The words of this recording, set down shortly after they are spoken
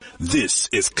This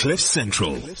is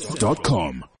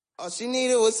CliffCentral.com. All she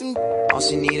needed was some. All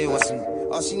she needed was some.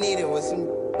 All she needed was some.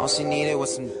 All she needed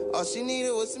was some. All she needed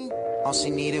was some. All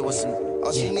she needed was some.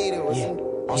 All she needed was some.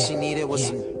 All she needed was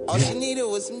some. All she needed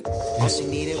was some. All she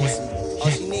needed was some. All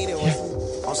she needed was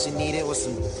some. All she needed was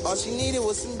some. All she needed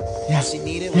was some. All she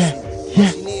needed was some. All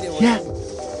she needed was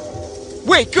some.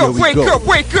 Wake up, wake up,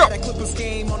 wake up!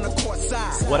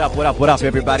 What up,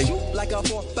 everybody?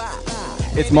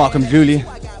 It's Malcolm Julie,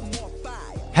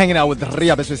 hanging out with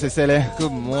Ria Beswesele.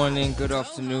 Good morning, good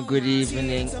afternoon, good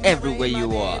evening, everywhere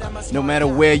you are. No matter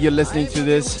where you're listening to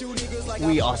this,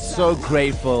 we are so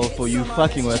grateful for you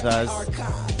fucking with us.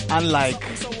 Unlike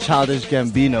Childish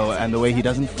Gambino and the way he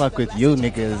doesn't fuck with you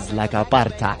niggas like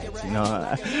apartheid, you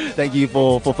know. Thank you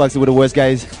for fucking with the worst,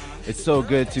 guys. It's so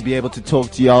good to be able to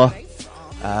talk to y'all.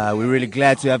 We're really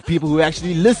glad to have people who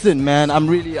actually listen, man. I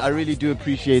really do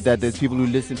appreciate that there's people who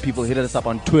listen. People hit us up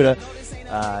on Twitter,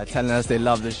 telling us they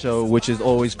love the show, which is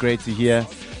always great to hear.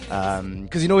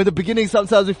 Cause you know, in the beginning,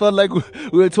 sometimes we felt like we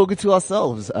were talking to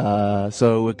ourselves.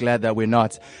 So we're glad that we're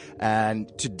not. And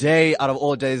today, out of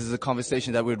all days, is a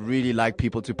conversation that we'd really like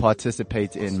people to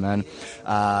participate in, man.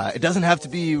 It doesn't have to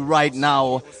be right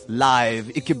now, live.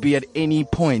 It could be at any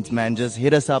point, man. Just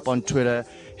hit us up on Twitter.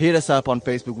 Hit us up on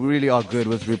Facebook. We really are good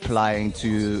with replying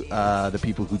to the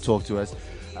people who talk to us.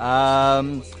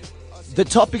 The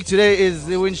topic today is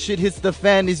when shit hits the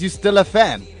fan, is you still a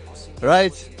fan?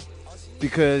 Right?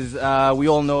 Because we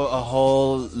all know a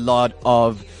whole lot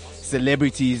of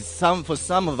celebrities, for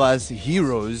some of us,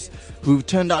 heroes, who've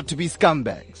turned out to be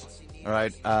scumbags.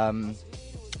 Alright?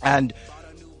 And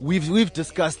we've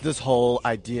discussed this whole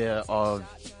idea of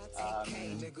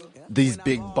these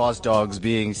big boss dogs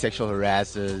being sexual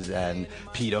harassers and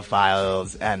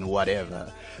pedophiles and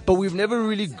whatever. But we've never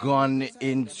really gone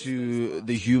into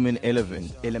the human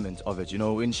element of it. You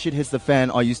know, when shit hits the fan,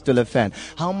 are you still a fan?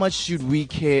 How much should we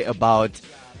care about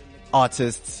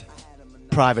artists'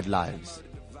 private lives?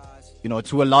 You know,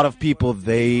 to a lot of people,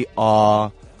 they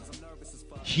are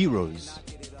heroes.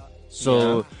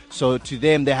 So to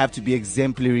them, they have to be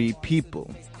exemplary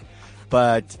people.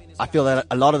 But I feel that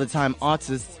a lot of the time,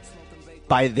 artists,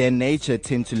 by their nature,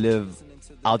 tend to live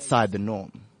outside the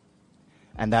norm.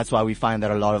 And that's why we find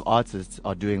that a lot of artists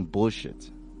are doing bullshit.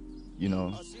 You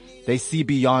know, they see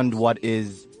beyond what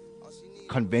is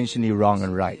conventionally wrong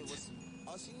and right.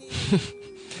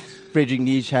 Friedrich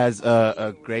Nietzsche has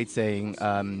a great saying.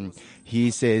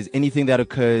 He says, anything that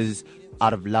occurs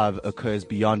out of love occurs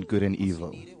beyond good and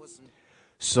evil.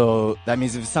 So that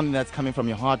means if something that's coming from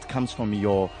your heart comes from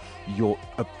your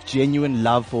a genuine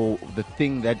love for the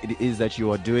thing that it is that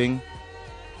you are doing,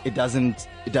 it doesn't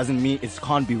mean it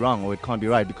can't be wrong or it can't be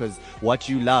right, because what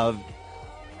you love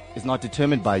is not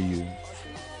determined by you.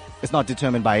 It's not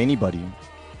determined by anybody.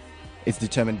 It's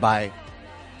determined by.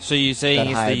 So you're saying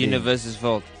it's the universe's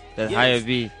fault, that higher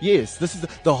be? Yes, this is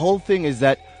the whole thing is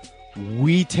that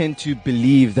we tend to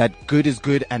believe that good is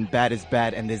good and bad is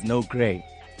bad and there's no gray,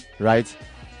 right?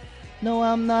 No,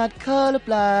 I'm not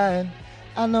colorblind.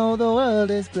 I know the world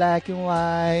is black and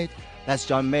white. That's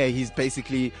John Mayer. He's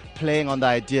basically playing on the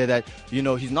idea that, you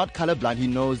know, he's not colorblind. He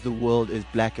knows the world is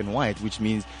black and white, which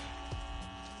means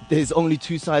there's only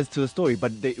two sides to the story,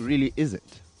 but there really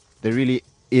isn't. There really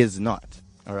is not.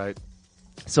 All right.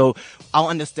 So our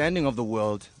understanding of the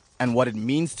world and what it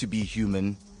means to be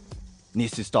human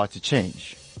needs to start to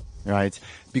change, right?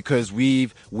 Because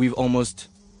we've almost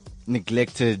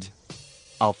neglected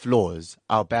our flaws,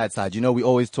 our bad side. You know, we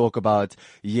always talk about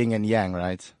yin and yang,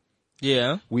 right?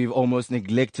 Yeah. We've almost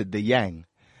neglected the yang.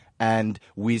 And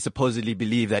we supposedly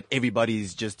believe that everybody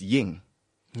is just yin.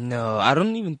 No, I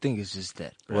don't even think it's just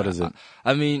that, bro. What is it?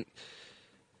 I mean,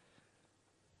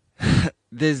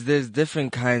 there's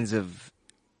different kinds of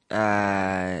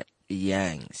yangs.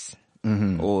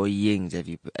 Mm-hmm. Or yings,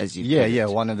 as you Yeah,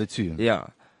 put it. one of the two. Yeah.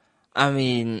 I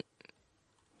mean,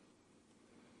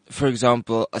 for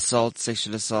example,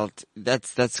 sexual assault,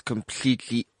 that's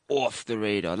completely off the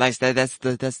radar. Like that's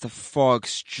the far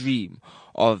extreme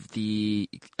of the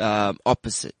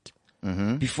opposite.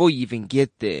 Mm-hmm. Before you even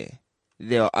get there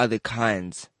are other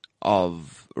kinds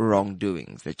of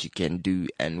wrongdoings that you can do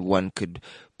and one could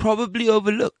probably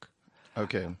overlook.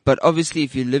 Okay. But obviously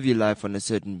if you live your life on a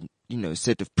certain,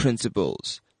 set of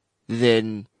principles,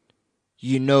 then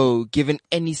given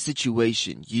any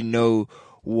situation,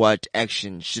 what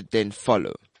action should then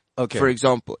follow. Okay. For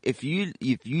example, if you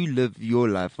live your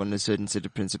life on a certain set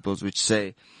of principles which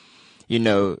say,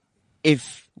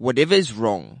 if whatever is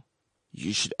wrong,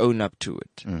 you should own up to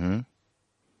it. Mm-hmm.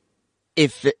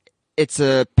 If it's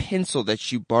a pencil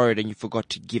that you borrowed and you forgot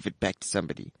to give it back to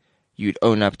somebody, you'd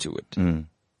own up to it. Mm.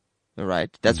 All right.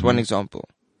 That's one example.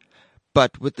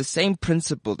 But with the same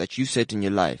principle that you set in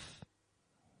your life,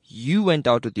 you went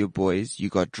out with your boys, you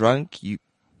got drunk, you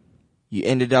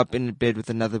ended up in bed with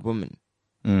another woman.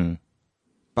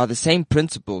 By the same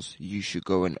principles, you should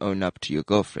go and own up to your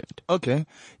girlfriend. Okay.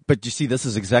 But you see, this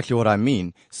is exactly what I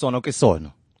mean. Sono ke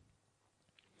sono.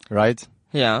 Right?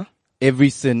 Yeah. Every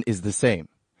sin is the same.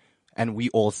 And we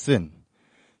all sin.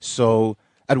 So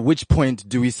at which point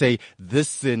do we say this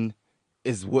sin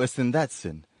is worse than that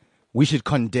sin? We should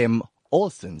condemn all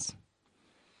sins.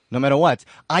 No matter what.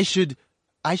 I should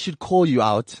call you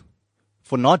out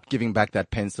for not giving back that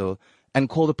pencil and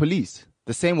call the police.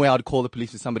 The same way I'd call the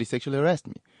police if somebody sexually harassed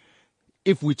me.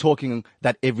 If we're talking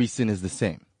that every sin is the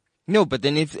same. No, but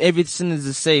then if every sin is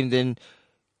the same, then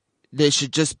there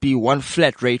should just be one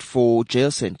flat rate for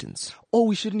jail sentence. Or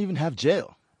we shouldn't even have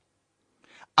jail.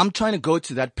 I'm trying to go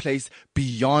to that place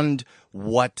beyond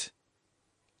what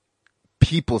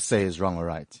people say is wrong or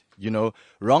right. You know,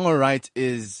 wrong or right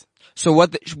is... So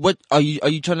what are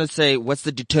you trying to say? What's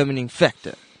the determining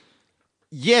factor?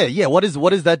 Yeah. What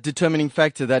is that determining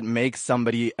factor that makes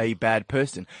somebody a bad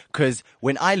person? Because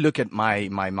when I look at my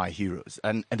heroes,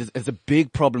 and it's a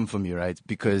big problem for me, right?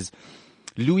 Because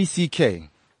Louis C.K.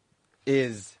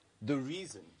 is the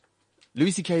reason.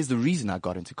 Louis C.K. is the reason I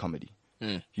got into comedy.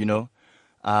 You know?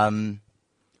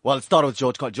 Well, it started with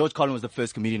George Carlin. George Carlin was the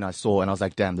first comedian I saw, and I was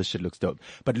like, damn, this shit looks dope.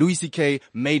 But Louis C.K.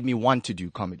 made me want to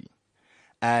do comedy.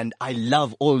 And I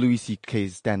love all Louis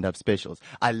C.K.'s stand-up specials.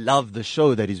 I love the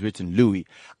show that he's written, Louis.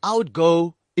 I would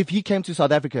go, if he came to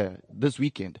South Africa this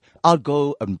weekend, I'll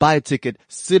go and buy a ticket,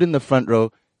 sit in the front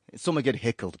row, and someone get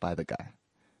heckled by the guy.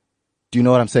 Do you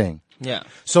know what I'm saying? Yeah.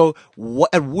 So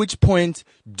at which point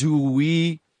do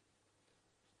we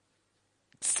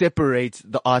separate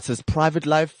the artist's private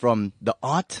life from the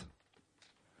art?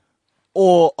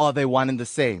 Or are they one and the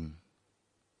same?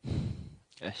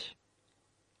 Yes.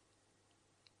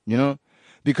 You know?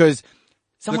 Because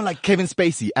someone like Kevin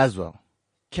Spacey as well.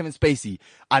 Kevin Spacey.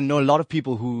 I know a lot of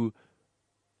people who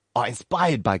are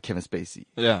inspired by Kevin Spacey.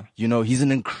 Yeah. You know, he's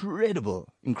an incredible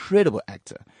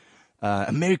actor.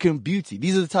 American Beauty.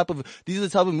 These are the type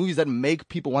of movies that make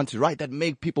people want to write, that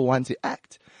make people want to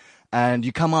act. And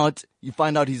you come out, you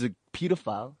find out he's a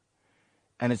pedophile,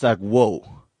 and it's like, whoa,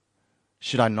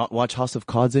 should I not watch House of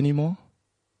Cards anymore?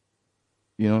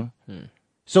 You know?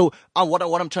 So what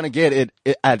I'm trying to get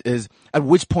at is, at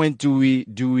which point do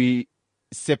we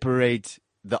separate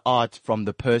the art from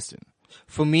the person?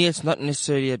 For me, it's not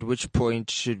necessarily at which point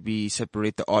should we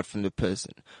separate the art from the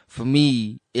person. For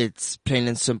me, it's plain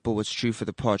and simple. What's true for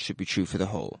the part should be true for the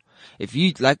whole. If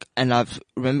you like, and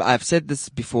I've said this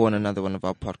before in another one of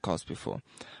our podcasts before.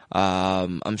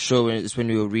 I'm sure it's when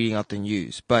we were reading out the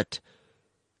news. But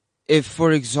if,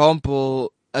 for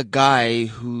example, a guy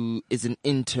who is an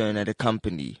intern at a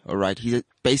company, all right, he's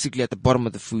basically at the bottom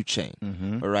of the food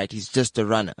chain, all right, he's just a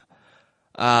runner,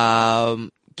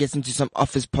 gets into some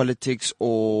office politics,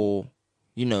 or,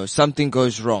 you know, something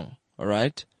goes wrong, all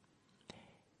right,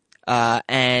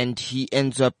 and he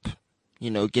ends up, you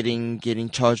know, getting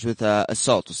charged with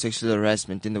assault or sexual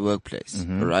harassment in the workplace,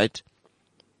 all right.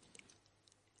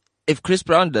 If Chris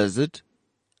Brown does it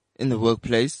in the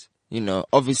workplace, you know,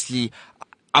 obviously,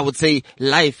 I would say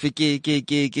life,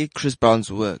 Chris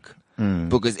Brown's work.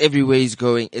 Because everywhere he's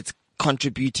going, it's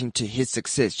contributing to his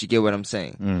success. You get what I'm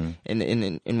saying?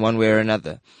 In one way or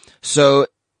another. So,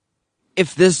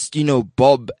 if this, you know,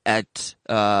 Bob at,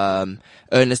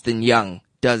 Ernest & Young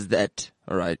does that,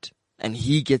 alright, and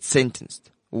he gets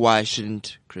sentenced, why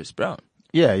shouldn't Chris Brown?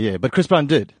 Yeah, but Chris Brown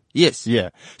did. Yes.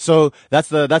 Yeah. So that's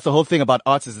the whole thing about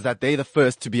artists, is that they're the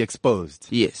first to be exposed.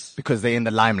 Yes. Because they're in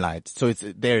the limelight. So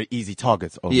they're easy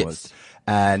targets almost. Yes.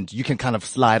 And you can kind of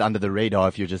slide under the radar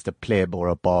if you're just a pleb or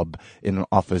a bob in an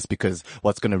office, because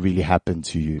what's going to really happen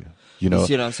to you, you know? You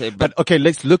see what I'm saying? But okay,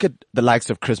 let's look at the likes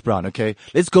of Chris Brown, okay?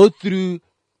 Let's go through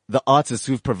the artists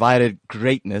who've provided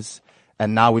greatness,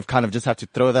 and now we've kind of just have to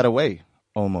throw that away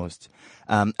almost.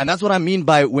 And that's what I mean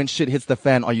by, when shit hits the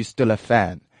fan, are you still a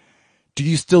fan? Do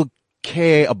you still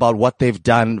care about what they've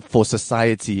done for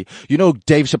society? You know,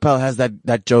 Dave Chappelle has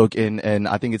that joke in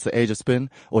I think it's The Age of Spin,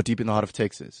 or Deep in the Heart of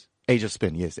Texas. Age of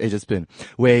Spin, yes, Age of Spin,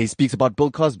 where he speaks about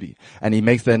Bill Cosby, and he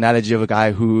makes the analogy of a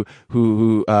guy who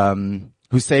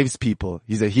saves people.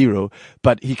 He's a hero,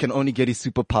 but he can only get his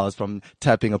superpowers from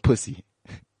tapping a pussy.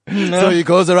 So he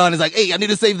goes around, he's like, hey, I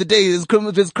need to save the day.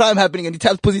 There's crime happening, and he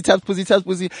taps pussy,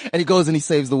 and he goes and he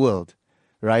saves the world.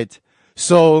 Right?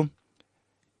 So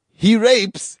he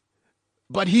rapes,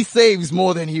 but he saves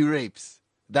more than he rapes.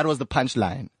 That was the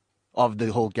punchline of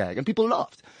the whole gag, and people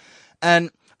laughed.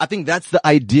 And I think that's the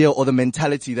idea or the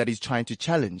mentality that he's trying to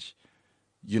challenge.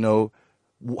 You know,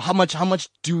 how much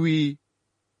do we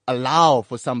allow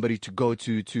for somebody to go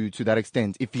to that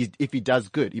extent if he does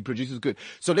good, he produces good?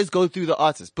 So let's go through the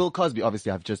artists. Bill Cosby,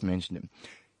 obviously, I've just mentioned him.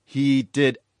 He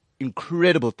did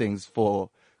incredible things for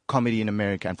comedy in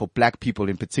America and for black people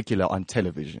in particular on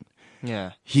television.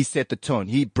 Yeah. He set the tone.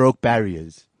 He broke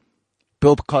barriers.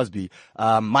 Bill Cosby,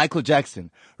 Michael Jackson,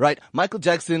 right? Michael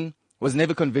Jackson was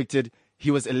never convicted.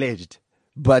 He was alleged.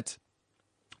 But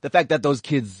the fact that those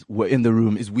kids were in the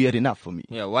room is weird enough for me.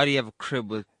 Yeah, why do you have a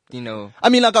crib with, you know... I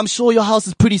mean, like, I'm sure your house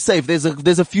is pretty safe. There's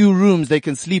a few rooms they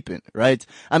can sleep in, right?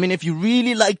 I mean, if you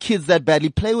really like kids that badly,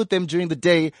 play with them during the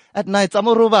day. At night,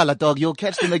 amorovala, dog. You'll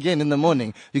catch them again in the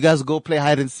morning. You guys go play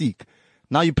hide and seek.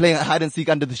 Now you're playing hide and seek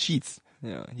under the sheets.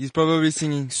 Yeah, he's probably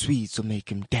singing, sweets will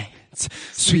make him dance,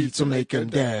 sweets will make him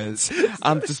dance.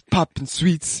 I'm just popping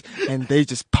sweets and they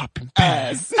just popping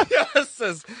ass.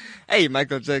 Yes. Hey,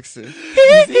 Michael Jackson.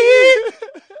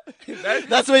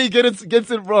 That's where he gets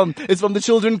it from. It's from the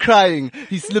children crying.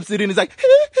 He slips it in. He's like,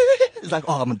 it's like,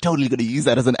 oh, I'm totally going to use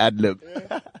that as an ad lib.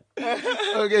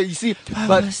 Okay, you see,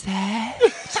 What was that?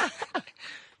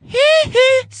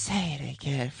 Say it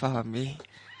again for me.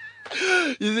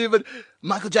 You see, but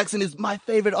Michael Jackson is my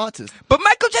favorite artist. But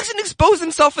Michael Jackson exposed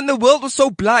himself and the world was so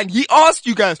blind. He asked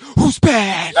you guys, who's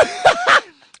bad?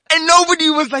 And nobody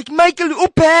was like, Michael, who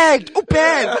bad? Who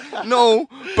bad? No.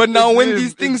 But now when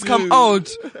these things come out,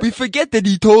 we forget that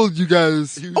he told you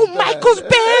guys, Michael's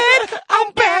bad.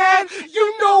 I'm bad.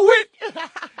 You know it.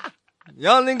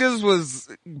 Y'all niggas was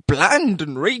blind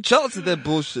and Ray Charles did that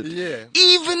bullshit. Yeah.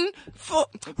 Even for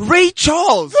Ray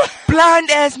Charles,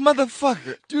 blind ass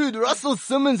motherfucker. Dude, Russell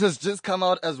Simmons has just come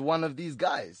out as one of these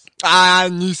guys.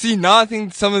 And you see, now I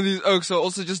think some of these oaks are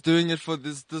also just doing it for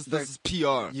this is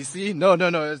PR. You see? No,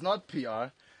 it's not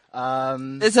PR.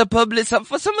 It's a public.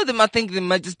 For some of them, I think they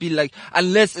might just be like,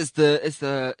 unless it's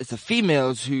the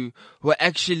females who are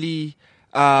actually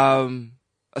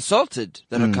assaulted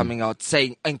that are coming out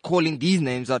saying and calling these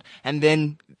names out, and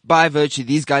then by virtue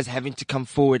these guys having to come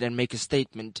forward and make a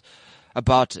statement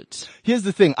about it. Here's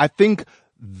the thing. I think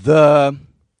the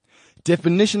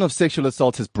definition of sexual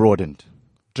assault has broadened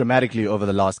dramatically over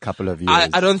the last couple of years.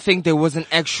 I don't think there was an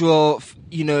actual,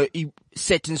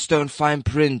 set in stone fine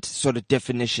print sort of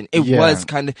definition. It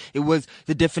was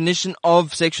the definition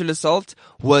of sexual assault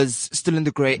was still in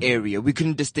the gray area. We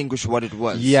couldn't distinguish what it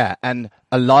was. Yeah, and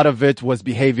a lot of it was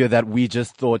behavior that we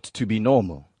just thought to be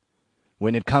normal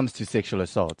when it comes to sexual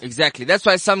assault. Exactly. That's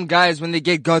why some guys, when they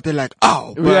get got, they're like,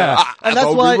 oh, but yeah. And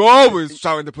that's why we were always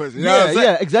showing the person. You know what I'm saying?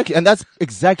 Yeah, exactly. And that's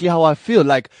exactly how I feel.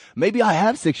 Like, maybe I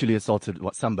have sexually assaulted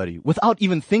somebody without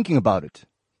even thinking about it.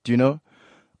 Do you know?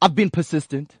 I've been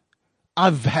persistent.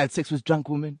 I've had sex with drunk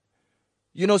women.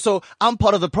 So I'm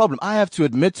part of the problem. I have to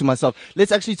admit to myself.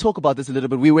 Let's actually talk about this a little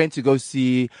bit. We went to go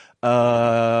see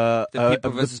The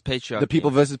People versus Patriarchy. The People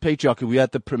versus Patriarchy. We were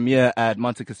at the premiere at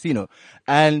Monte Casino,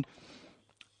 and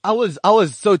I was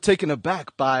so taken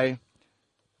aback by,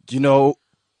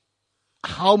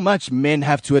 how much men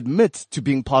have to admit to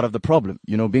being part of the problem.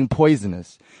 Being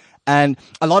poisonous. And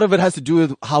a lot of it has to do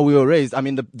with how we were raised. I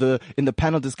mean, in the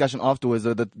panel discussion afterwards,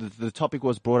 the topic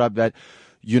was brought up that,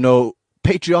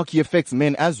 patriarchy affects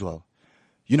men as well.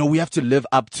 We have to live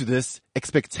up to this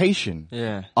expectation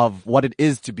of what it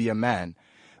is to be a man.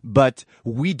 But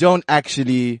we don't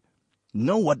actually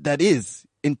know what that is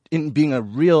in being a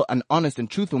real and honest and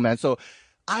truthful man. So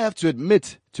I have to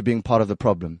admit to being part of the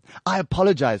problem. I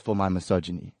apologize for my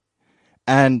misogyny.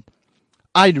 And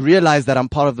I realize that I'm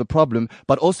part of the problem,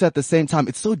 but also at the same time,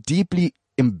 it's so deeply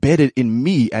embedded in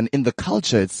me and in the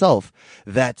culture itself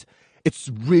that it's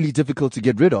really difficult to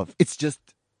get rid of. It's just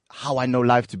how I know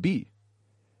life to be.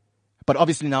 But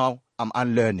obviously now I'm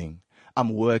unlearning.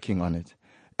 I'm working on it.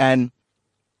 And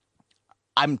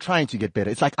I'm trying to get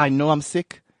better. It's like I know I'm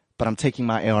sick, but I'm taking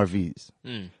my ARVs.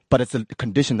 But it's a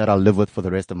condition that I'll live with for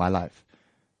the rest of my life.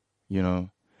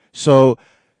 So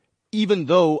even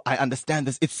though I understand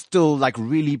this, it's still like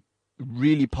really,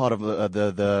 really part of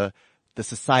the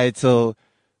societal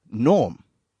norm,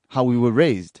 how we were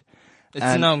raised. It's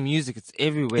in our music. It's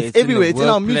everywhere. It's everywhere. It's in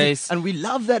our music, workplace. and we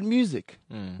love that music.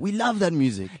 We love that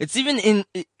music. It's even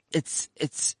it's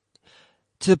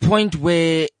to the point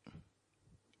where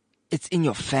it's in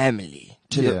your family.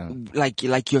 Like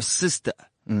your sister.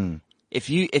 If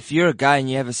you're a guy and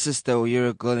you have a sister, or you're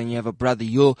a girl and you have a brother,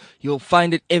 you'll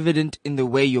find it evident in the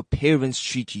way your parents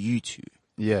treat you two.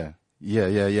 Yeah.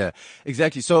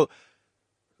 Exactly. So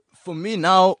for me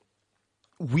now,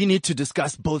 we need to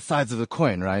discuss both sides of the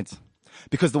coin, right?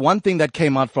 Because the one thing that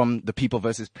came out from the People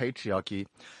versus Patriarchy,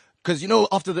 because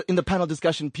after in the panel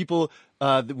discussion, people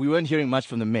we weren't hearing much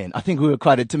from the men. I think we were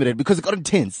quite intimidated because it got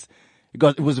intense.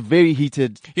 Because it was a very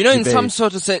heated You know, in debate. some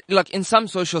sort of in some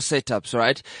social setups,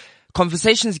 right?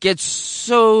 Conversations get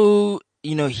so,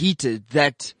 heated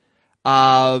that,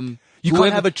 You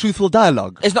can't have a truthful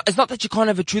dialogue. it's not that you can't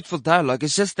have a truthful dialogue.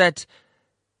 It's just that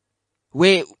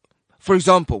where, for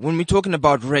example, when we're talking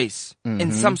about race,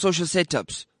 in some social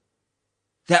setups,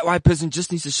 that white person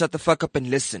just needs to shut the fuck up and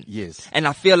listen. Yes. And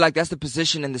I feel like that's the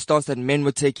position and the stance that men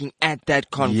were taking at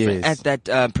that conference, Yes. at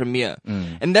that premiere.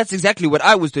 And that's exactly what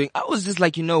I was doing. I was just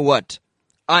like, you know what?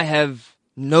 I have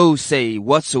no say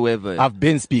whatsoever. I've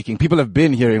been speaking. People have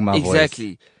been hearing my voice.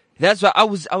 Exactly. That's why I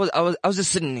was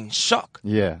just sitting in shock.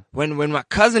 Yeah. When my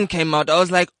cousin came out, I was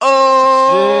like,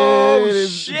 oh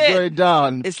It's shit. going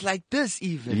down. It's like this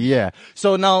even. Yeah.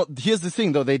 So now, here's the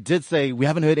thing though. They did say, we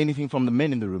haven't heard anything from the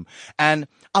men in the room. And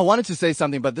I wanted to say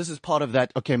something, but this is part of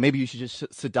that. Okay, maybe you should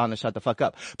just sit down and shut the fuck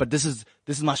up. But this is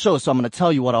my show, so I'm going to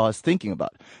tell you what I was thinking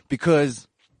about. Because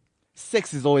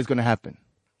sex is always going to happen.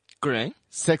 Great.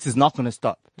 Sex is not going to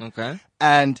stop. Okay.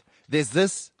 And there's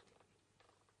this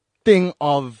thing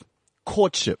of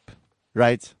courtship,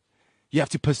 right? You have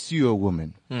to pursue a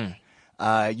woman.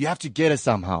 You have to get her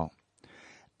somehow.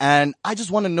 And I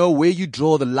just want to know where you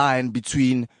draw the line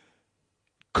between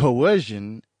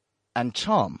coercion and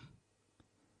charm.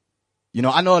 You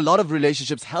know, I know a lot of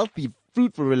relationships, healthy,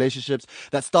 fruitful relationships,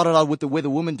 that started out with where the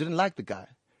woman didn't like the guy.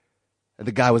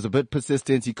 The guy was a bit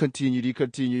persistent. He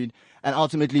continued. And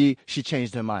ultimately, she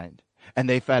changed her mind. And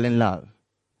they fell in love.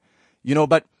 You know,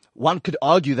 but one could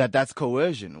argue that that's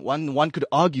coercion. One could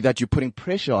argue that you're putting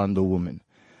pressure on the woman.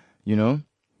 You know?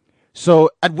 So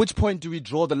at which point do we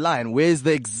draw the line? Where's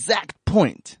the exact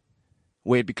point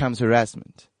where it becomes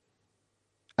harassment?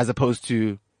 As opposed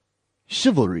to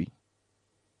chivalry.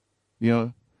 You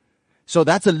know? So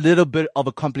that's a little bit of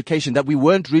a complication that we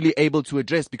weren't really able to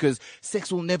address because sex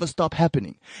will never stop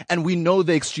happening. And we know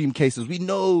the extreme cases. We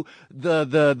know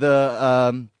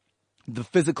the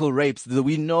physical rapes.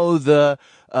 We know the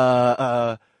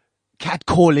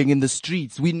catcalling in the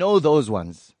streets. We know those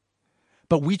ones.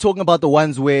 But we're talking about the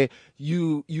ones where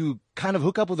you kind of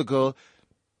hook up with a girl.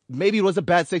 Maybe it was a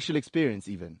bad sexual experience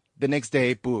even. The next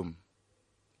day, boom,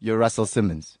 you're Russell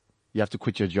Simmons. You have to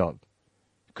quit your job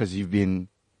because you've been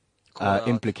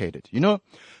implicated, you know?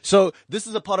 So this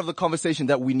is a part of the conversation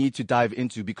that we need to dive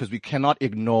into because we cannot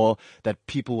ignore that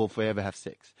people will forever have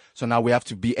sex. So now we have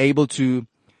to be able to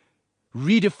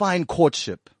redefine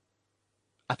courtship.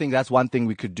 I think that's one thing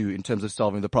we could do in terms of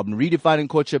solving the problem. Redefining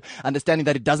courtship, understanding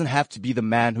that it doesn't have to be the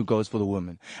man who goes for the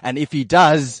woman. And if he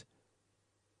does,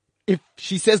 if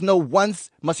she says no once,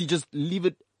 must he just leave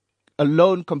it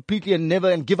alone completely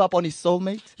and give up on his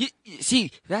soulmate?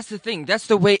 See, that's the thing. That's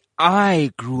the way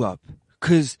I grew up.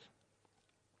 Cause,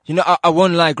 you know, I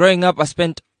won't lie. Growing up, I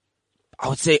spent, I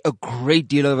would say, a great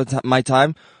deal of my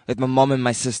time with my mom and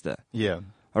my sister. Yeah.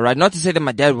 Alright, not to say that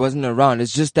my dad wasn't around.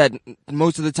 It's just that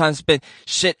most of the time spent,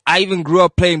 I even grew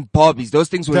up playing Barbies. Those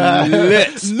things were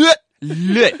lit.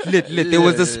 Lit. There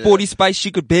was a Sporty Spice she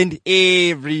could bend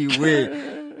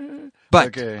everywhere. But,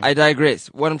 Okay. I digress.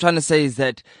 What I'm trying to say is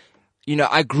that, you know,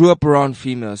 I grew up around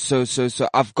females. So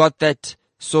I've got that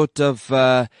sort of,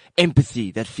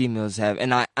 empathy that females have.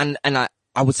 And I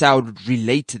would say I would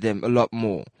relate to them a lot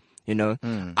more. You know,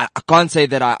 I can't say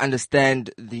that I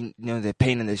understand their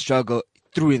pain and their struggle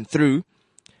through and through,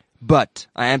 but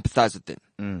I empathize with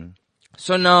them.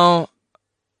 So now,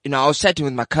 you know, I was chatting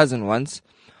with my cousin once,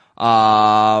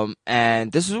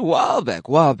 and this was a while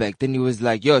back. Then he was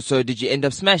like, yo, so did you end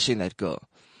up smashing that girl?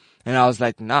 And I was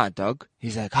like, nah, dog.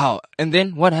 He's like, how? And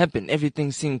then what happened?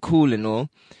 Everything seemed cool and all,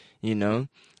 you know,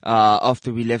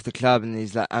 after we left the club. And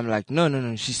he's like, I'm like,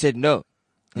 no. She said no.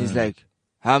 He's like,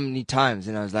 how many times?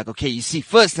 And I was like, okay, you see,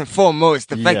 first and foremost,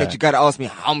 the fact Yeah. that you gotta ask me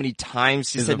how many times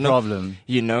she Is said a no, problem.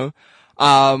 you know,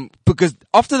 because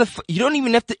after you don't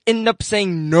even have to end up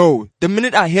saying no. The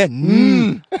minute I hear,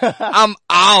 I'm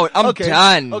out. I'm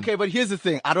done. Okay, but here's the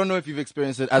thing. I don't know if you've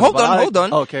experienced it. Hold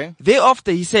on. Okay.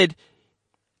 Thereafter, he said,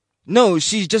 no,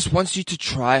 she just wants you to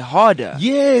try harder.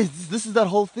 Yes, this is that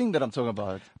whole thing that I'm talking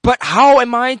about. But how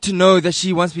am I to know that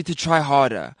she wants me to try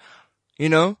harder? You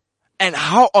know? And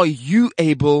how are you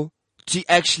able to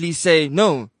actually say,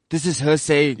 no, this is her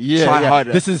saying, try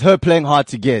harder? This is her playing hard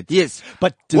to get. Yes.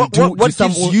 But What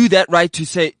gives you that right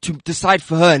to decide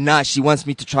for her, nah, she wants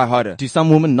me to try harder? Do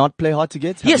some women not play hard to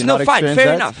get? Have Yes, you no, not fine, experienced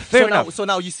fair that? enough, fair enough. So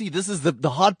now you see, this is the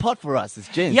hard part for us as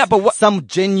gents. Yeah, but some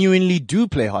genuinely do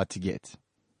play hard to get.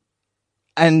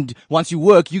 And once you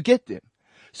work, you get them.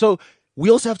 So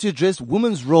we also have to address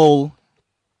women's role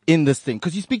in this thing.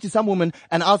 Cause you speak to some women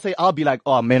and I'll be like,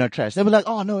 oh, men are trash. They'll be like,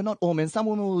 oh no, not all men. Some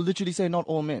women will literally say not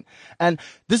all men. And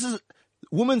this is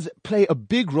women play a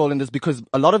big role in this because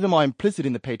a lot of them are implicit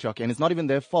in the patriarchy, and it's not even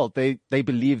their fault. They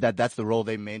believe that that's the role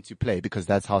they're meant to play because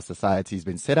that's how society's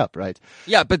been set up, right?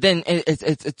 Yeah, but then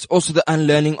it's also the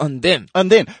unlearning on them.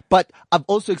 But I've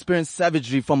also experienced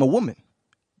savagery from a woman.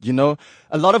 You know,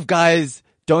 a lot of guys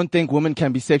don't think women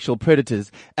can be sexual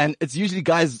predators, and it's usually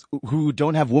guys who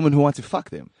don't have women who want to fuck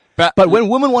them. But when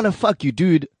women want to fuck you,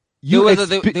 dude, there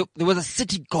was a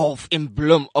city golf in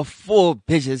Bloem of 4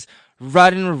 bitches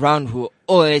riding around who are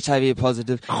all HIV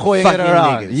positive, Going fucking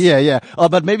around. niggas. Yeah. Oh,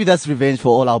 but maybe that's revenge for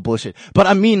all our bullshit. But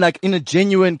I mean, like, in a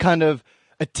genuine kind of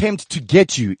attempt to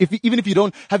get you. Even if you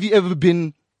don't, have you ever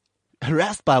been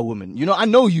harassed by a woman? You know, I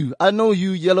know you,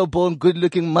 yellow bone, good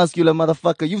looking, muscular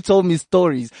motherfucker. You've told me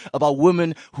stories about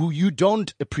women who you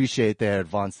don't appreciate their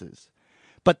advances.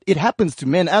 But it happens to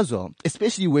men as well,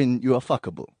 especially when you are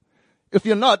fuckable. If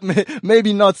you're not,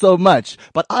 maybe not so much.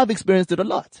 But I've experienced it a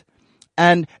lot.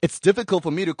 And it's difficult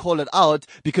for me to call it out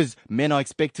because men are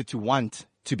expected to want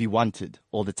to be wanted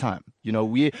all the time. You know,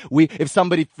 we if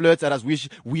somebody flirts at us,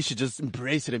 we should just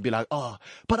embrace it and be like, oh,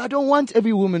 but I don't want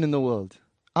every woman in the world.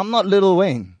 I'm not Lil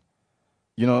Wayne.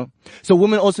 You know? So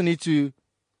women also need to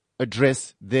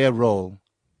address their role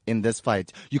in this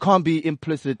fight. You can't be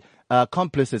complicit,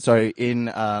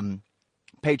 in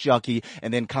patriarchy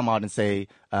and then come out and say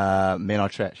men are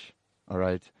trash. All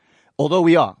right? Although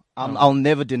we are. I'll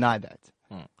never deny that.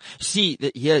 See,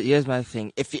 here's my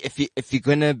thing. If you're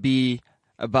gonna be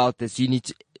about this, you need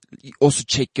to also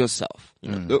check yourself.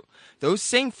 You know, those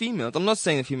same females. I'm not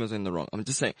saying the females are in the wrong. I'm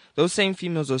just saying those same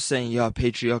females are saying, "Yeah,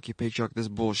 patriarchy, this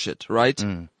bullshit." Right?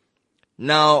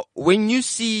 Now, when you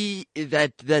see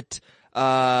that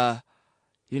dark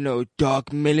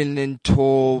melanin,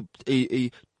 tall,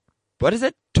 what is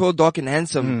it? Tall, dark, and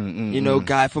handsome.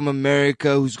 Guy from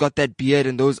America who's got that beard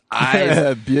and those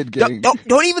eyes. Beard gang.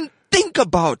 Don't even think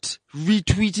about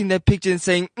retweeting that picture and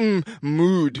saying,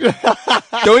 mood.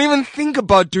 Don't even think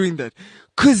about doing that.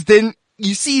 Cause then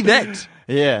you see that.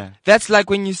 Yeah. That's like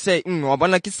when you say,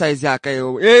 wabona ke size yaka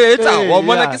yo.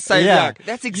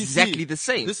 That's exactly the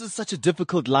same. This is such a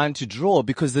difficult line to draw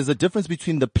because there's a difference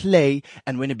between the play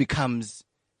and when it becomes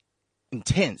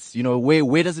intense. You know,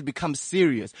 where does it become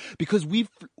serious? Because we,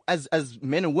 as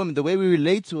men and women, the way we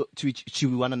relate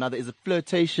to one another is a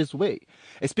flirtatious way,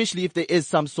 especially if there is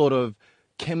some sort of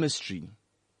chemistry.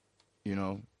 You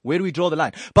know, where do we draw the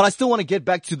line? But I still want to get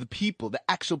back to the people, the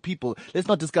actual people. Let's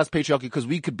not discuss patriarchy because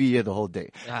we could be here the whole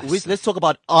day. Yes. Let's talk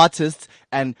about artists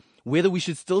and whether we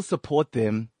should still support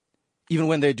them even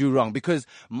when they do wrong. Because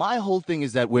my whole thing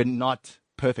is that we're not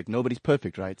perfect. Nobody's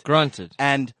perfect, right? Granted.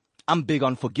 And I'm big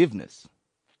on forgiveness.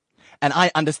 And I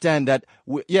understand that,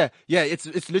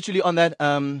 it's literally on that,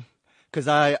 cause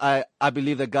I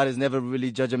believe that God has never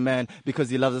really judged a man because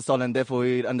he loves us all and therefore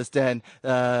he'd understand,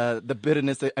 the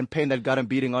bitterness and pain that got him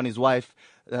beating on his wife,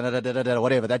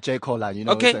 whatever, that J. Cole line, you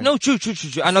know. Okay, no, true.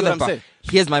 I know that part.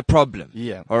 Here's my problem.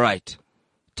 Yeah. Alright.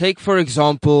 Take, for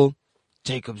example,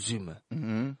 Jacob Zuma.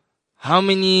 Mm-hmm. How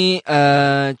many,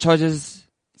 charges?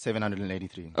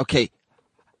 783. Okay.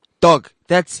 Dog,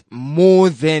 that's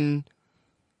more than...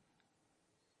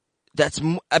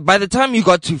 by the time you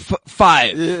got to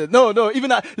 5. Yeah, no,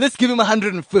 let's give him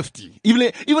 150.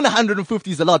 Even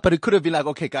 150 is a lot, but it could have been like,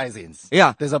 okay, guys,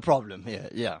 yeah, there's a problem here.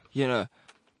 Yeah. You know.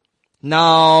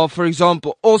 Now, for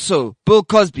example, also, Bill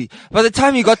Cosby. By the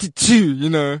time you got to 2,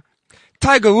 you know.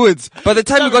 Tiger Woods. By the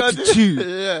time you got to 2.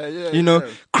 Yeah. You know.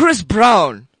 Chris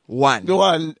Brown. 1. The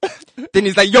one. Then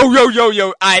he's like, yo. Listen,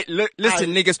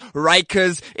 niggas,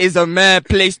 Rikers is a mad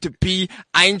place to be.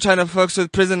 I ain't trying to fuck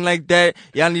with prison like that.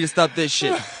 Y'all need to stop this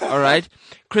shit. Alright?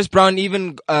 Chris Brown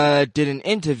even, did an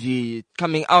interview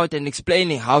coming out and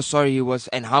explaining how sorry he was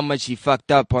and how much he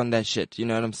fucked up on that shit. You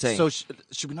know what I'm saying? So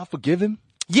should we not forgive him?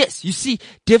 Yes, you see,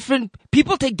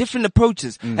 people take different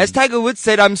approaches. As Tiger Woods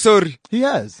said, I'm sorry. He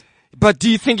has. But do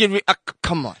you think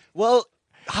come on. Well,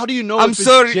 how do you know if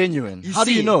it's genuine? How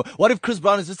do you know? What if Chris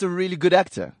Brown is just a really good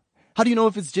actor? How do you know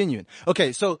if it's genuine?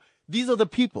 Okay, so these are the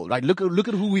people, right? Look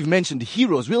at who we've mentioned.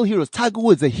 Heroes, real heroes. Tiger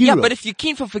Woods, a hero. Yeah, but if you're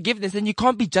keen for forgiveness, then you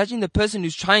can't be judging the person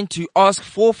who's trying to ask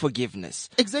for forgiveness.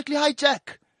 Exactly,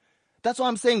 hijack. That's why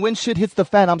I'm saying when shit hits the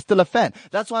fan, I'm still a fan.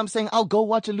 That's why I'm saying I'll go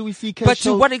watch a Louis C.K. But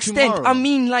show to what extent? tomorrow. I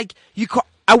mean, like,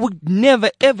 I would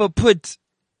never ever put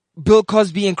Bill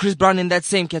Cosby and Chris Brown in that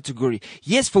same category.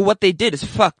 Yes, for what they did is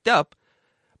fucked up.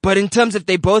 But in terms of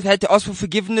they both had to ask for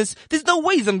forgiveness, there's no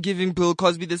ways I'm giving Bill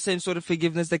Cosby the same sort of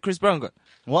forgiveness that Chris Brown got.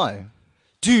 Why?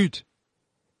 Dude.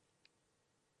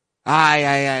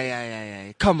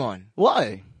 Aye. Come on.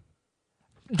 Why?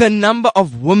 The number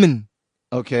of women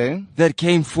Okay. that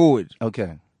came forward.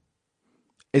 Okay.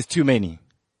 It's too many.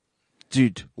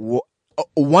 Dude.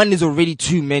 one is already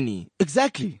too many.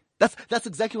 Exactly. That's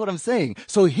exactly what I'm saying.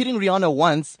 So hitting Rihanna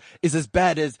once is as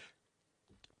bad as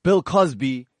Bill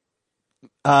Cosby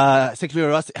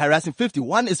sexually harassing 50.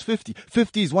 One is 50.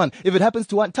 50 is one. If it happens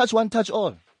to one, touch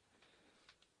all.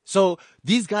 So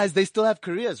these guys, they still have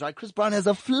careers, right? Chris Brown has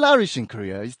a flourishing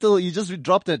career. He just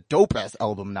dropped a dope ass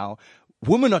album now.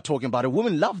 Women are talking about it.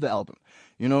 Women love the album,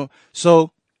 you know?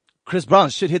 So Chris Brown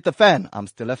shit hit the fan. I'm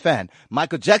still a fan.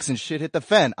 Michael Jackson shit hit the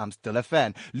fan. I'm still a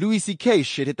fan. Louis C.K.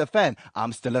 shit hit the fan.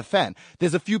 I'm still a fan.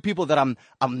 There's a few people that I'm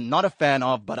not a fan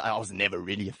of, but I was never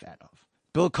really a fan of.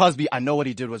 Bill Cosby, I know what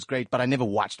he did was great, but I never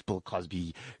watched Bill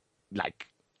Cosby like,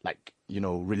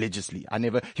 religiously.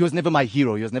 He was never my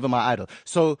hero. He was never my idol.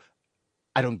 So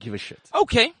I don't give a shit.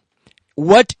 Okay.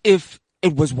 What if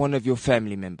it was one of your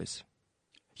family members?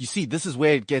 You see, this is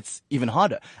where it gets even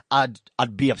harder. I'd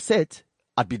be upset.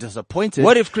 I'd be disappointed.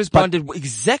 What if Chris Brown did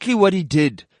exactly what he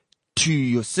did to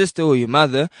your sister or your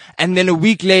mother, and then a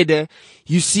week later,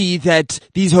 you see that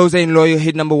these hoes ain't loyal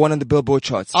hit number 1 on the Billboard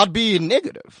charts? I'd be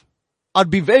negative. I'd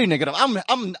be very negative.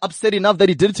 I'm upset enough that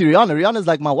he did it to Rihanna. Rihanna's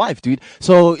like my wife, dude.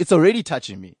 So it's already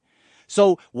touching me.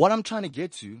 So what I'm trying to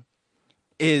get to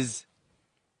is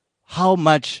how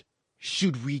much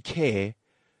should we care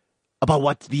about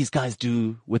what these guys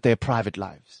do with their private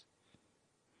lives?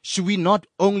 Should we not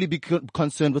only be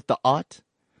concerned with the art?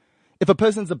 If a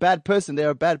person's a bad person, they're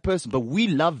a bad person. But we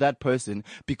love that person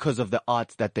because of the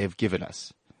art that they've given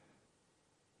us.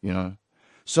 You know?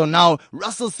 So now,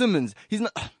 Russell Simmons, he's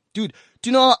not... Dude, do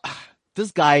you know,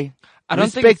 this guy,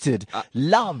 respected,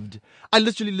 loved. I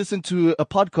literally listened to a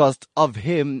podcast of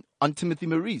him on Timothy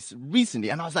Maurice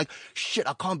recently, and I was like, shit,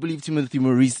 I can't believe Timothy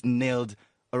Maurice nailed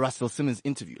a Russell Simmons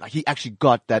interview. Like, he actually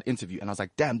got that interview, and I was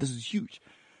like, damn, this is huge.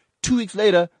 2 weeks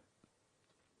later,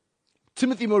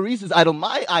 Timothy Maurice's idol,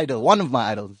 my idol, one of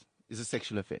my idols, is a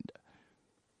sexual offender.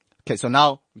 Okay, so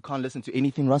now we can't listen to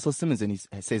anything Russell Simmons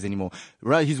says anymore.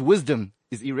 Right? His wisdom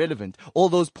is irrelevant. All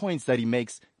those points that he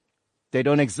makes, they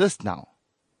don't exist now.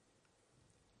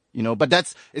 You know,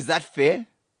 but is that fair?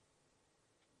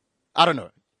 I don't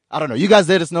know. You guys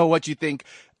let us know what you think.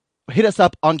 Hit us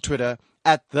up on Twitter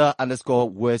at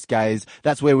 @the_worst guys.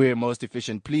 That's where we're most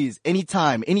efficient. Please,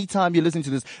 anytime you're listening to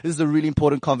this is a really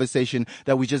important conversation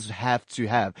that we just have to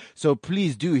have. So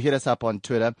please do hit us up on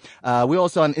Twitter. We're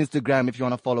also on Instagram if you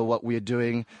want to follow what we're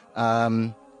doing.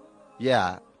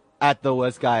 Yeah,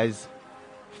 @the_worst guys.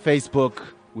 Facebook,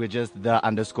 we're just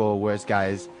 @the_worst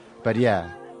guys. But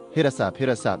yeah, hit us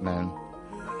up, man.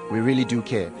 We really do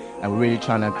care, and we're really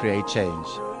trying to create change.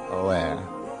 Oh yeah.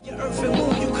 Your earth and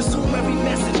moon, you consume every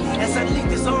message. As I lead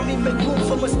this army, make room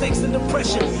for mistakes and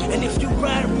depression. And if you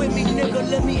ride with me, nigga,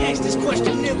 let me ask this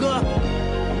question, nigga.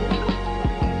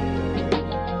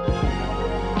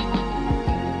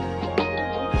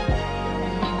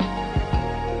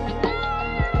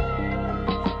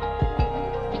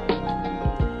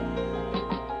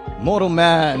 Mortal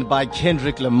Man by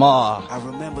Kendrick Lamar. I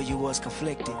remember you was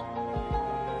conflicted,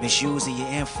 misusing your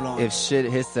influence. If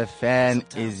shit hits the fan,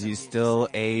 is you still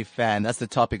a fan? That's the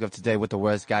topic of today with the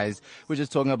worst guys. We're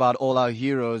just talking about all our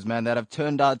heroes, man, that have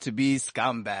turned out to be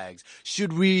scumbags.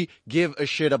 Should we give a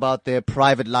shit about their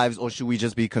private lives, or should we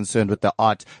just be concerned with the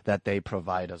art that they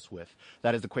provide us with?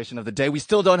 That is the question of the day. We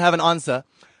still don't have an answer.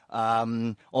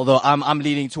 Although I'm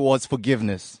leaning towards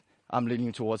forgiveness.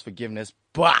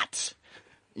 But,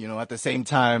 you know, at the same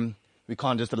time, we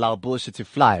can't just allow bullshit to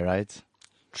fly, right?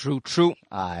 True.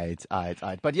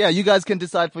 Aight. But yeah, you guys can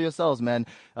decide for yourselves, man.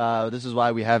 This is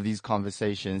why we have these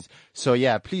conversations. So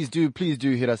yeah, please do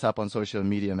hit us up on social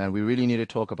media, man. We really need to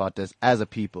talk about this as a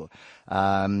people.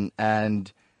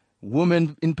 And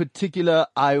women in particular,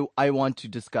 I want to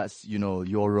discuss, you know,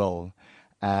 your role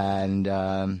and,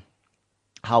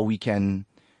 how we can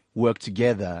work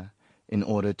together in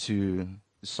order to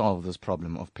solve this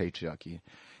problem of patriarchy.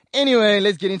 Anyway,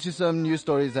 let's get into some news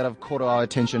stories that have caught our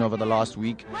attention over the last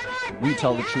week. We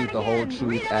tell the truth, the whole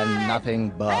truth, and nothing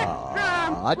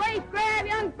but... Please grab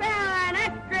young fella and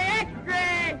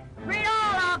extra. Read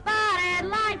all about it.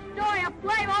 Life story of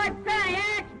Playboy Penny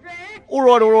extra.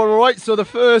 All right. So the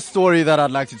first story that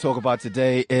I'd like to talk about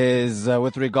today is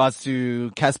with regards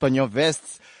to Casper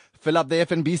Nyovest's fill up the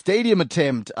FNB Stadium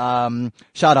attempt.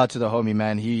 Shout out to the homie,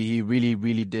 man. He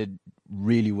really did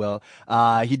really well.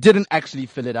 He didn't actually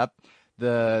fill it up.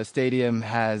 The stadium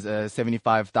has a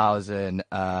 75,000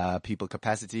 people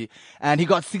capacity, and he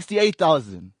got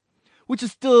 68,000, which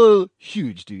is still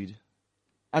huge, dude.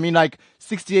 I mean, like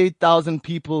 68,000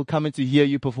 people coming to hear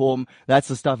you perform. That's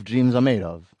the stuff dreams are made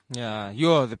of. Yeah,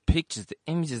 the pictures, the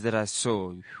images that I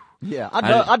saw. Yeah,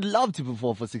 I'd love to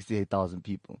perform for 68,000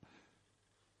 people.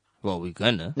 Well, we're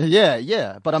gonna.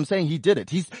 Yeah. But I'm saying he did it.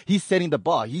 He's setting the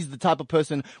bar. He's the type of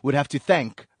person we'd have to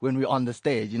thank when we're on the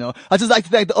stage, you know. I just like to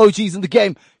thank the OGs in the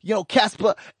game, you know,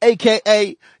 Casper, aka,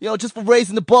 you know, just for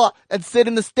raising the bar and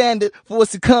setting the standard for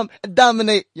us to come and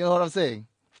dominate. You know what I'm saying?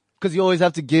 Because you always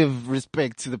have to give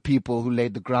respect to the people who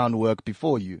laid the groundwork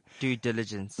before you. Due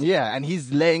diligence. Yeah, and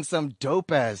he's laying some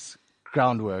dope ass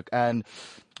groundwork. And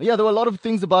yeah, there were a lot of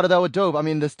things about it that were dope. I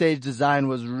mean, the stage design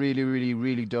was really, really,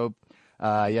 really dope.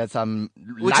 He had some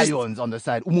lions on the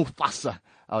side, Mufasa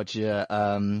out here.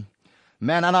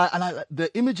 Man, and I,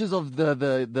 the images of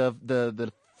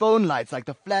the phone lights, like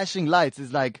the flashing lights,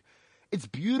 is like, it's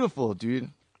beautiful,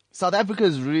 dude. South Africa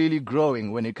is really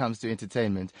growing when it comes to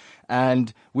entertainment,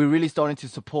 and we're really starting to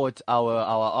support our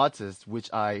artists, which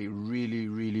I really,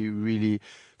 really, really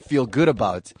feel good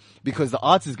about, because the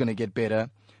art is going to get better,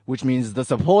 which means the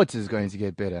support is going to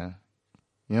get better.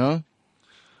 You know?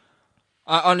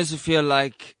 I honestly feel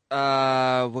like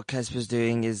what Casper's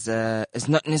doing is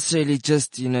not necessarily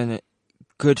just, you know,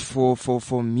 good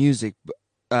for music,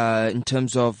 in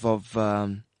terms of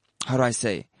how do I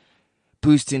say,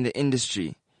 boosting the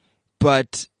industry,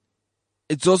 but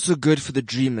it's also good for the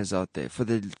dreamers out there, for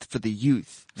the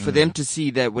youth, for them to see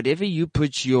that whatever you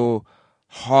put your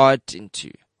heart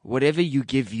into, whatever you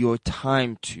give your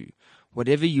time to,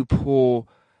 whatever you pour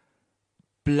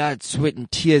blood, sweat,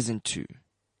 and tears into,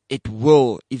 it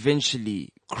will eventually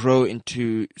grow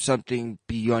into something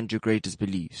beyond your greatest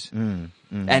beliefs. And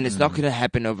it's not going to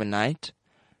happen overnight.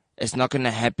 It's not going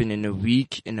to happen in a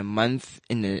week, in a month,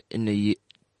 in a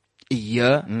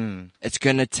year. It's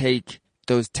going to take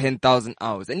those 10,000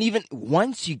 hours. And even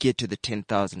once you get to the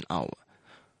 10,000 hour,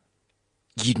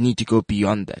 you need to go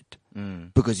beyond that.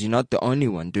 Because you're not the only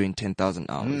one doing 10,000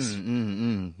 hours.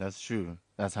 That's true.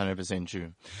 That's 100%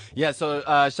 true. Yeah, so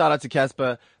shout out to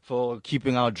Casper for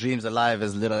keeping our dreams alive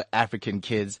as little African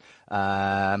kids.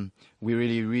 We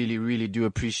really, really, really do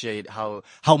appreciate how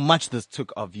much this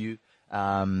took of you,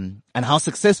 and how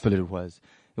successful it was.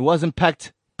 It wasn't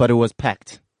packed, but it was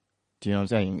packed. Do you know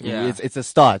what I'm saying? Yeah. It's a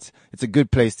start. It's a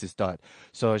good place to start.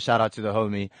 So shout out to the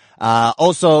homie.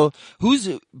 Also,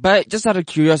 but just out of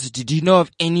curiosity, do you know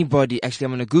of anybody, actually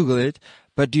I'm going to Google it,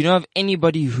 but do you know of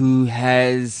anybody who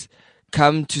has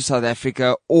come to South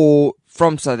Africa or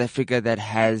from South Africa that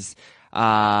has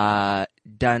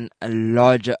done a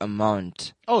larger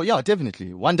amount? oh yeah,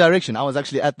 definitely. One Direction. I was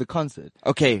actually at the concert.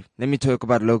 Okay, let me talk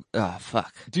about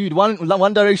fuck. Dude,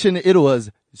 One Direction, it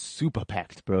was super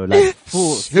packed, bro. Like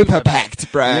full, Super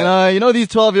packed, bro. You know these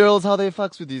 12-year-olds, how they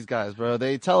fucks with these guys, bro.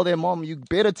 They tell their mom, you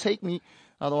better take me,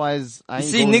 otherwise I ain't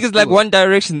See, going to niggas like school." One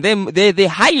Direction, they're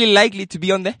highly likely to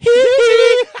be on the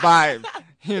vibe.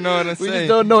 You know what I'm We saying? just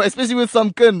don't know, especially with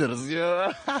some kinders, you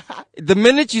know? The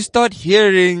minute you start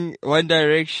hearing One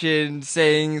Direction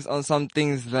saying on some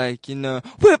things like, you know,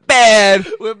 we're bad,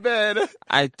 We're bad.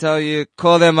 I tell you,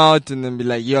 call them out and then be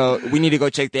like, yo, we need to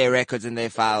go check their records and their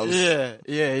files. Yeah.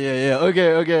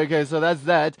 Okay. So that's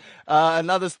that.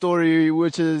 Another story,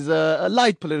 which is a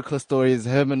light political story, is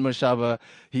Herman Mashaba.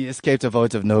 He escaped a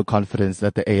vote of no confidence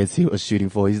that the ANC was shooting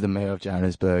for. He's the mayor of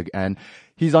Johannesburg, and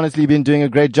he's honestly been doing a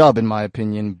great job, in my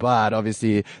opinion. But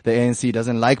obviously, the ANC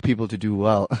doesn't like people to do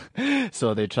well,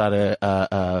 so they try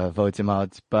to vote him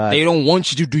out. But They don't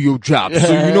want you to do your job.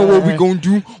 So you know what we gonna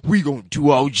do? We gonna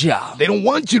do our job. they don't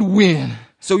want you to win.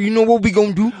 So you know what we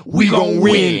gonna do? We gonna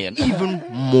win. even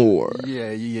more.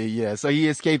 Yeah. So he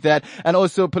escaped that. And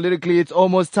also politically, it's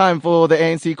almost time for the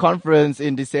ANC conference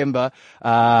in December.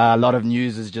 A lot of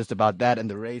news is just about that and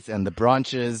the race and the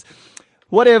branches.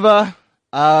 Whatever.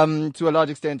 To a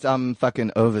large extent, I'm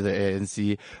fucking over the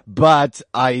ANC, but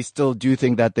I still do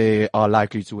think that they are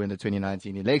likely to win the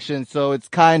 2019 election. So it's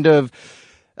kind of,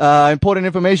 important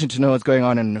information to know what's going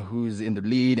on and who's in the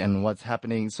lead and what's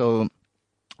happening. So,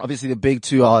 obviously, the big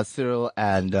two are Cyril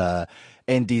and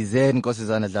NDZ,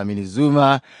 Nkosazana Dlamini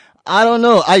Zuma. I don't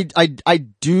know. I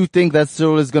do think that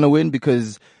Cyril is going to win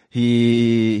because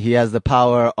he has the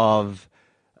power of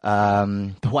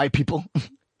the white people.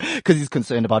 Because he's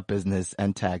concerned about business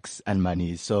and tax and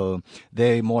money. So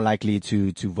they're more likely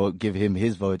to vote, give him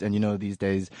his vote. And you know, these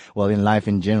days, well, in life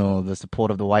in general, the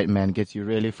support of the white man gets you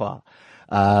really far.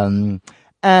 And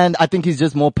I think he's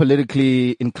just more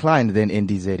politically inclined than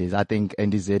NDZ is. I think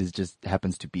NDZ is just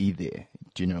happens to be there,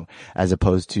 you know, as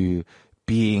opposed to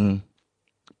being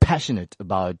passionate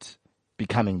about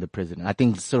becoming the president. I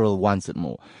think Cyril wants it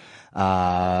more.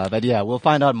 But yeah, we'll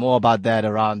find out more about that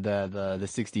around the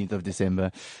 16th of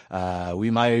December. We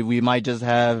might just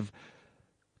have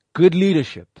good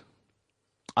leadership.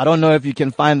 I don't know if you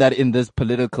can find that in this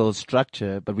political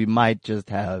structure, but we might just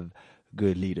have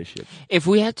good leadership. If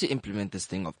we had to implement this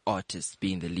thing of artists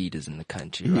being the leaders in the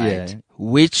country, right? Yeah.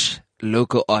 Which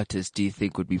local artist do you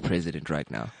think would be president right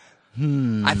now?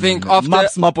 I think after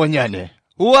Maps Maponyane.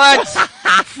 what?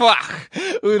 Fuck.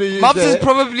 Who do you Maps is say?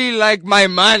 probably like my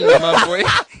man, my boy.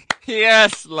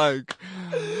 Yes, like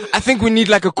I think we need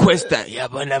like a quest that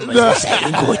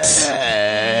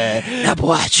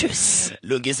Nabuachus.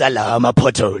 Lungisa lawa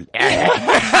amapothole.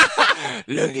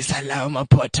 Lungisa lawa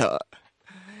mapoto.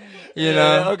 You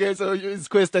know? Okay, so is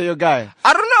Questa your guy?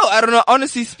 I don't know.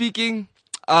 Honestly speaking,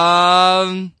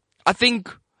 I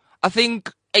think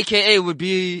AKA would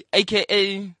be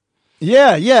AKA.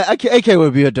 Yeah. AK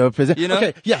would be a dope president. You know?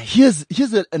 Okay, yeah. Here's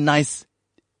a nice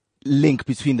link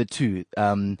between the two.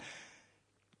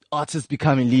 Artists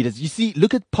becoming leaders. You see,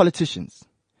 look at politicians.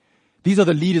 These are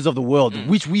the leaders of the world,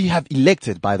 which we have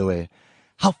elected, by the way.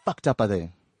 How fucked up are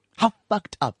they? How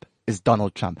fucked up is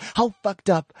Donald Trump? How fucked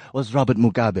up was Robert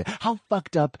Mugabe? How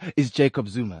fucked up is Jacob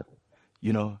Zuma?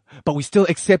 You know, but we still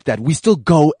accept that. We still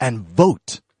go and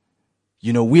vote.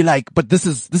 You know, we're like, but this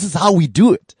is how we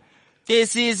do it.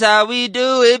 This is how we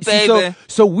do it, baby.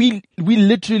 So we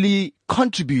literally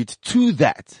contribute to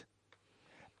that.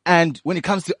 And when it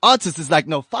comes to artists, it's like,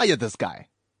 no, fire this guy.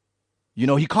 You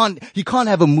know, he can't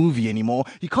have a movie anymore.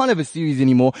 He can't have a series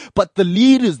anymore. But the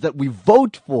leaders that we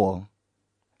vote for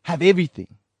have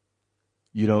everything.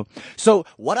 You know? So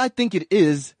what I think it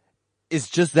is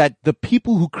just that the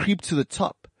people who creep to the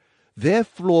top, their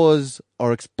flaws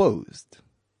are exposed.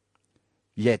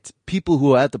 Yet people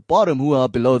who are at the bottom, who are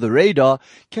below the radar,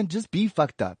 can just be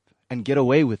fucked up and get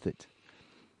away with it.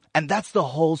 And that's the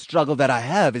whole struggle that I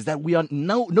have, is that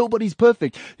nobody's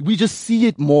perfect. We just see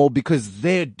it more because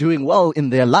they're doing well in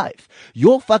their life.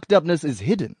 Your fucked upness is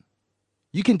hidden.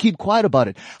 You can keep quiet about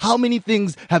it. How many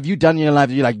things have you done in your life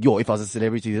that you're like, yo, if I was a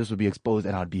celebrity, this would be exposed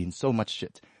and I'd be in so much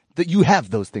shit? That you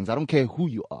have those things. I don't care who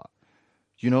you are.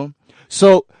 You know?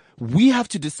 So we have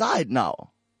to decide now.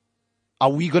 Are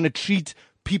we going to treat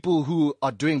people who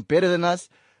are doing better than us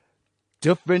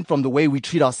different from the way we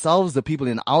treat ourselves, the people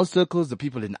in our circles, the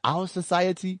people in our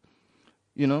society?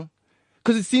 You know?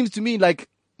 Because it seems to me like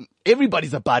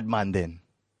everybody's a bad man then.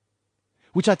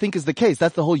 Which I think is the case.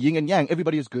 That's the whole yin and yang.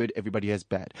 Everybody is good, everybody is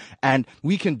bad. And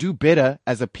we can do better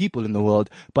as a people in the world.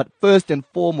 But first and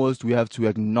foremost, we have to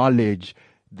acknowledge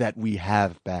that we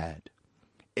have bad.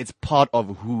 It's part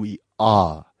of who we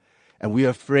are. And we're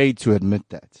afraid to admit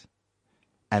that.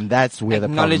 And that's where the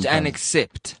problem Acknowledge comes. and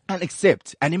accept. And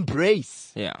accept and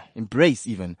embrace. Yeah. Embrace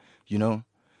even, you know.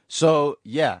 So,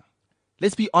 yeah.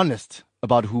 Let's be honest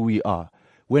about who we are.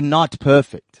 We're not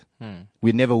perfect.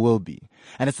 We never will be.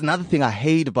 And it's another thing I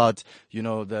hate about, you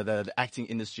know, the acting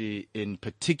industry in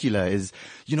particular is,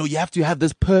 you know, you have to have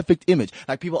this perfect image.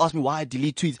 Like people ask me why I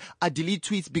delete tweets. I delete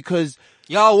tweets because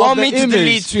Y'all want of me the to image.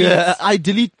 delete tweets? Yeah, I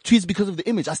delete tweets because of the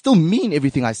image. I still mean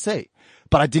everything I say.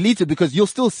 But I delete it because you'll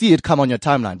still see it come on your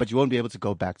timeline, but you won't be able to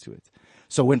go back to it.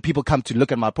 So when people come to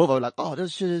look at my profile, like, oh,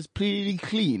 this shit is pretty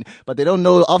clean. But they don't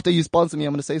know after you sponsor me,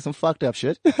 I'm going to say some fucked up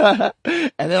shit. And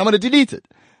then I'm going to delete it.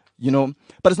 You know,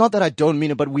 but it's not that I don't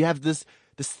mean it, but we have this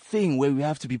thing where we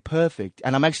have to be perfect.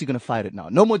 And I'm actually going to fight it now.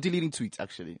 No more deleting tweets,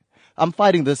 actually. I'm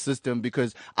fighting this system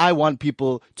because I want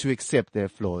people to accept their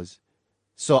flaws.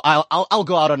 So I'll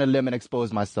go out on a limb and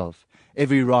expose myself.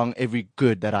 Every wrong, every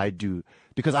good that I do.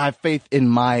 Because I have faith in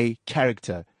my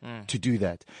character to do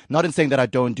that. Not in saying that I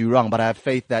don't do wrong, but I have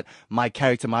faith that my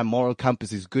character, my moral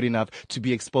compass is good enough to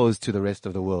be exposed to the rest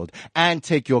of the world. And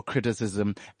take your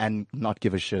criticism and not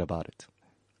give a shit about it.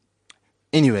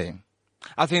 Anyway.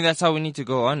 I think that's how we need to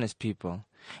go on as people.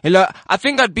 I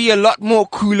think I'd be a lot more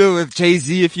cooler with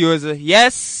Jay-Z if he was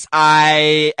yes,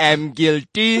 I am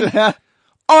guilty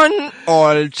on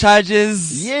all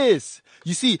charges. Yes.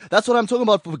 You see, that's what I'm talking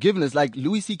about for forgiveness. Like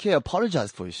Louis C.K.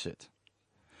 apologized for his shit.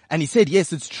 And he said,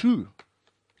 yes, it's true.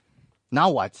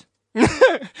 Now what?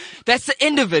 That's the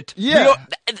end of it. Yeah.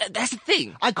 That's the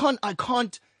thing. I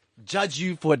can't judge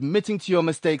you for admitting to your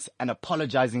mistakes and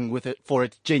apologizing for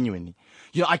it genuinely.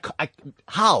 You know,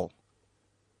 how?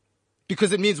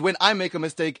 Because it means when I make a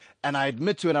mistake and I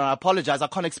admit to it and I apologize, I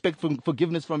can't expect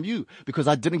forgiveness from you because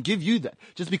I didn't give you that.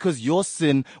 Just because your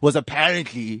sin was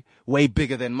apparently way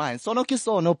bigger than mine. Sono ke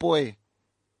sono, boy.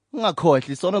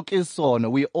 Ungakhohlwa, sono ke sono.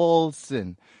 We all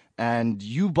sin. And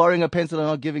you borrowing a pencil and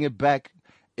not giving it back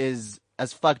is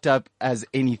as fucked up as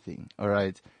anything. All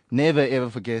right? Never ever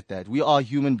forget that. We are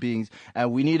human beings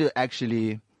and we need to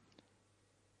actually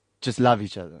just love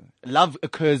each other. Love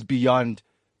occurs beyond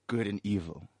good and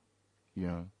evil. You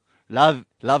know,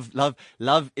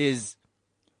 love is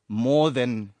more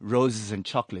than roses and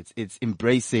chocolates. It's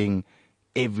embracing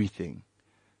everything.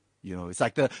 You know, it's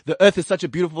like the earth is such a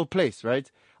beautiful place, right?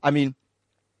 I mean,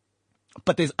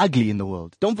 but there's ugly in the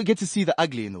world. Don't forget to see the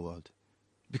ugly in the world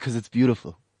because it's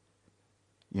beautiful,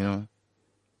 you know?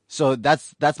 So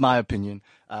that's my opinion.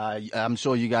 I'm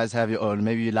sure you guys have your own.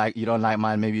 Maybe you don't like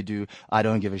mine. Maybe you do. I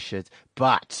don't give a shit.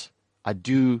 But I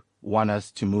do want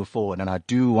us to move forward and I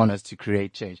do want us to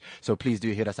create change. So please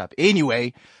do hit us up.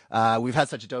 Anyway, we've had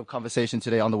such a dope conversation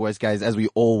today on The Worst Guys, as we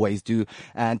always do.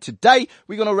 And today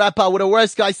we're going to wrap up with a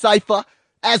Worst Guy Cypher,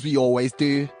 as we always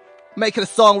do. Making a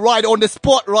song right on the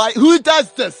spot, right? Who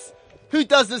does this? Who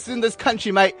does this in this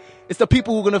country, mate? It's the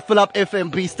people who are going to fill up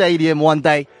FNB Stadium one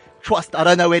day. Trust, I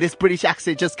don't know where this British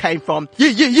accent just came from.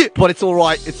 Yeah. But it's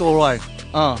alright. It's alright.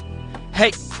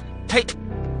 Hey.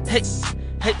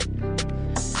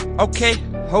 Okay.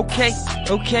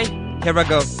 Here I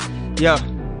go. Yeah.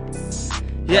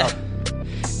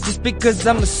 Just because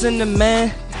I'm a sinner,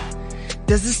 man,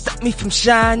 doesn't stop me from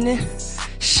shining.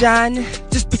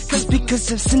 Just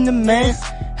because I'm sinner, man,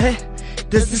 hey,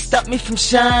 doesn't stop me from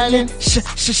shining.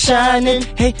 Shining.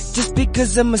 Hey, just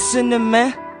because I'm a sinner,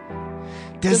 man,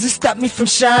 doesn't stop me from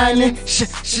shining.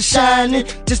 Shining.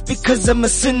 Just because I'm a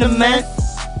sinner, man,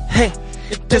 hey,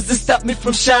 it doesn't stop me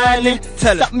from shining.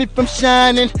 Stop me from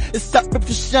shining. Stop me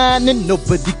from shining.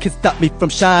 Nobody can stop me from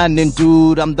shining,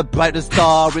 dude. I'm the brightest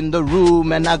star in the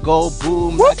room, and I go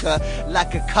boom like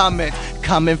a comet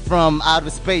coming from outer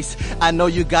space. I know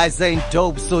you guys ain't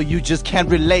dope, so you just can't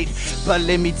relate. But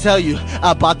let me tell you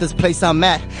about this place I'm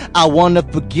at. I wanna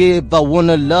forgive, I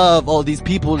wanna love all these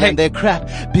people and their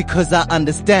crap, because I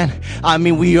understand. I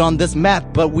mean, we on this map,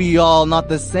 but we all not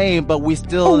the same, but we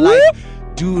still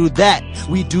do that,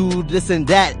 we do this and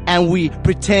that, and we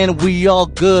pretend we all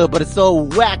good, but it's so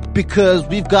whack because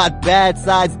we've got bad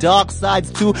sides, dark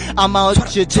sides too. I'm out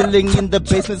here chilling in the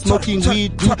basement smoking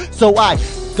weed, dude. So I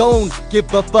don't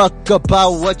give a fuck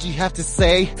about what you have to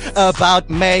say about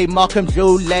me, Malcolm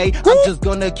Jolie. I'm just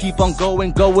gonna keep on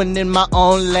going in my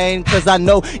own lane, cause I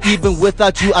know even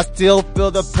without you I still feel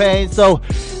the pain. So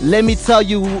let me tell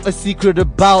you a secret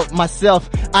about myself.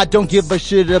 I don't give a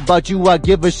shit about you, I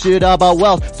give a shit about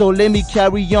wealth. So let me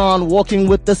carry on walking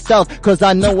with the stealth, cause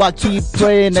I know I keep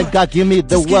praying and God give me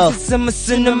the wealth. Just 'cause I'm a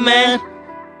sinner, man,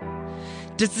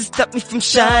 doesn't stop me from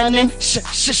shining.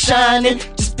 Shining.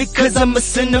 Just because I'm a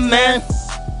sinner, man,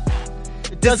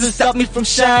 it doesn't stop me from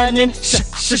shining.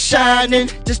 Shining.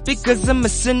 Just because I'm a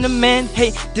sinner, man,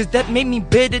 hey, does that make me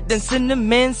better than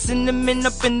cinnamon? Cinnamon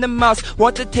up in the mouth.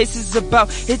 What the taste is about,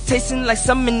 it tasting like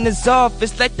something is off.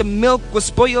 It's like the milk was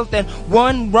spoiled and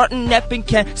one rotten napkin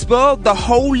can spoil the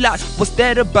whole lot. What's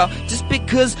that about? Just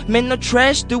because men are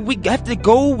trash, do we have to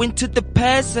go into the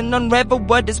past and unravel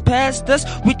what is past us?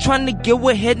 We trying to go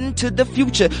ahead into the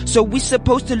future, so we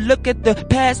supposed to look at the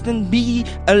past and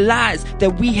realize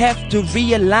that we have to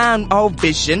realign our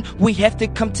vision. We have to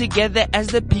come together as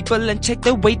the people and check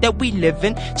the way that we live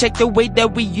in. Check the way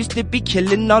that we used to be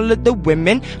killing all of the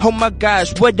women. Oh my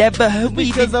gosh, whatever have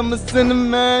we Because I'm a sinner,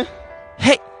 man.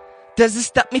 Hey, doesn't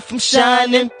stop me from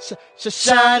shining.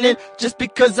 Shining. Just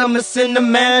because I'm a sinner,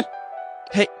 man,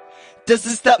 hey,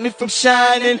 doesn't stop me from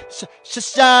shining.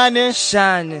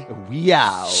 Shining. We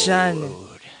out. Shining.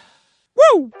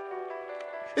 Woo!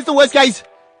 It's The Worst Guys.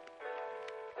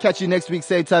 Catch you next week,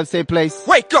 same time, same place.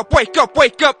 Wake up.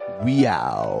 We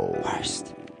out.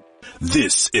 Worst.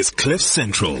 This is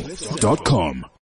CliffCentral.com.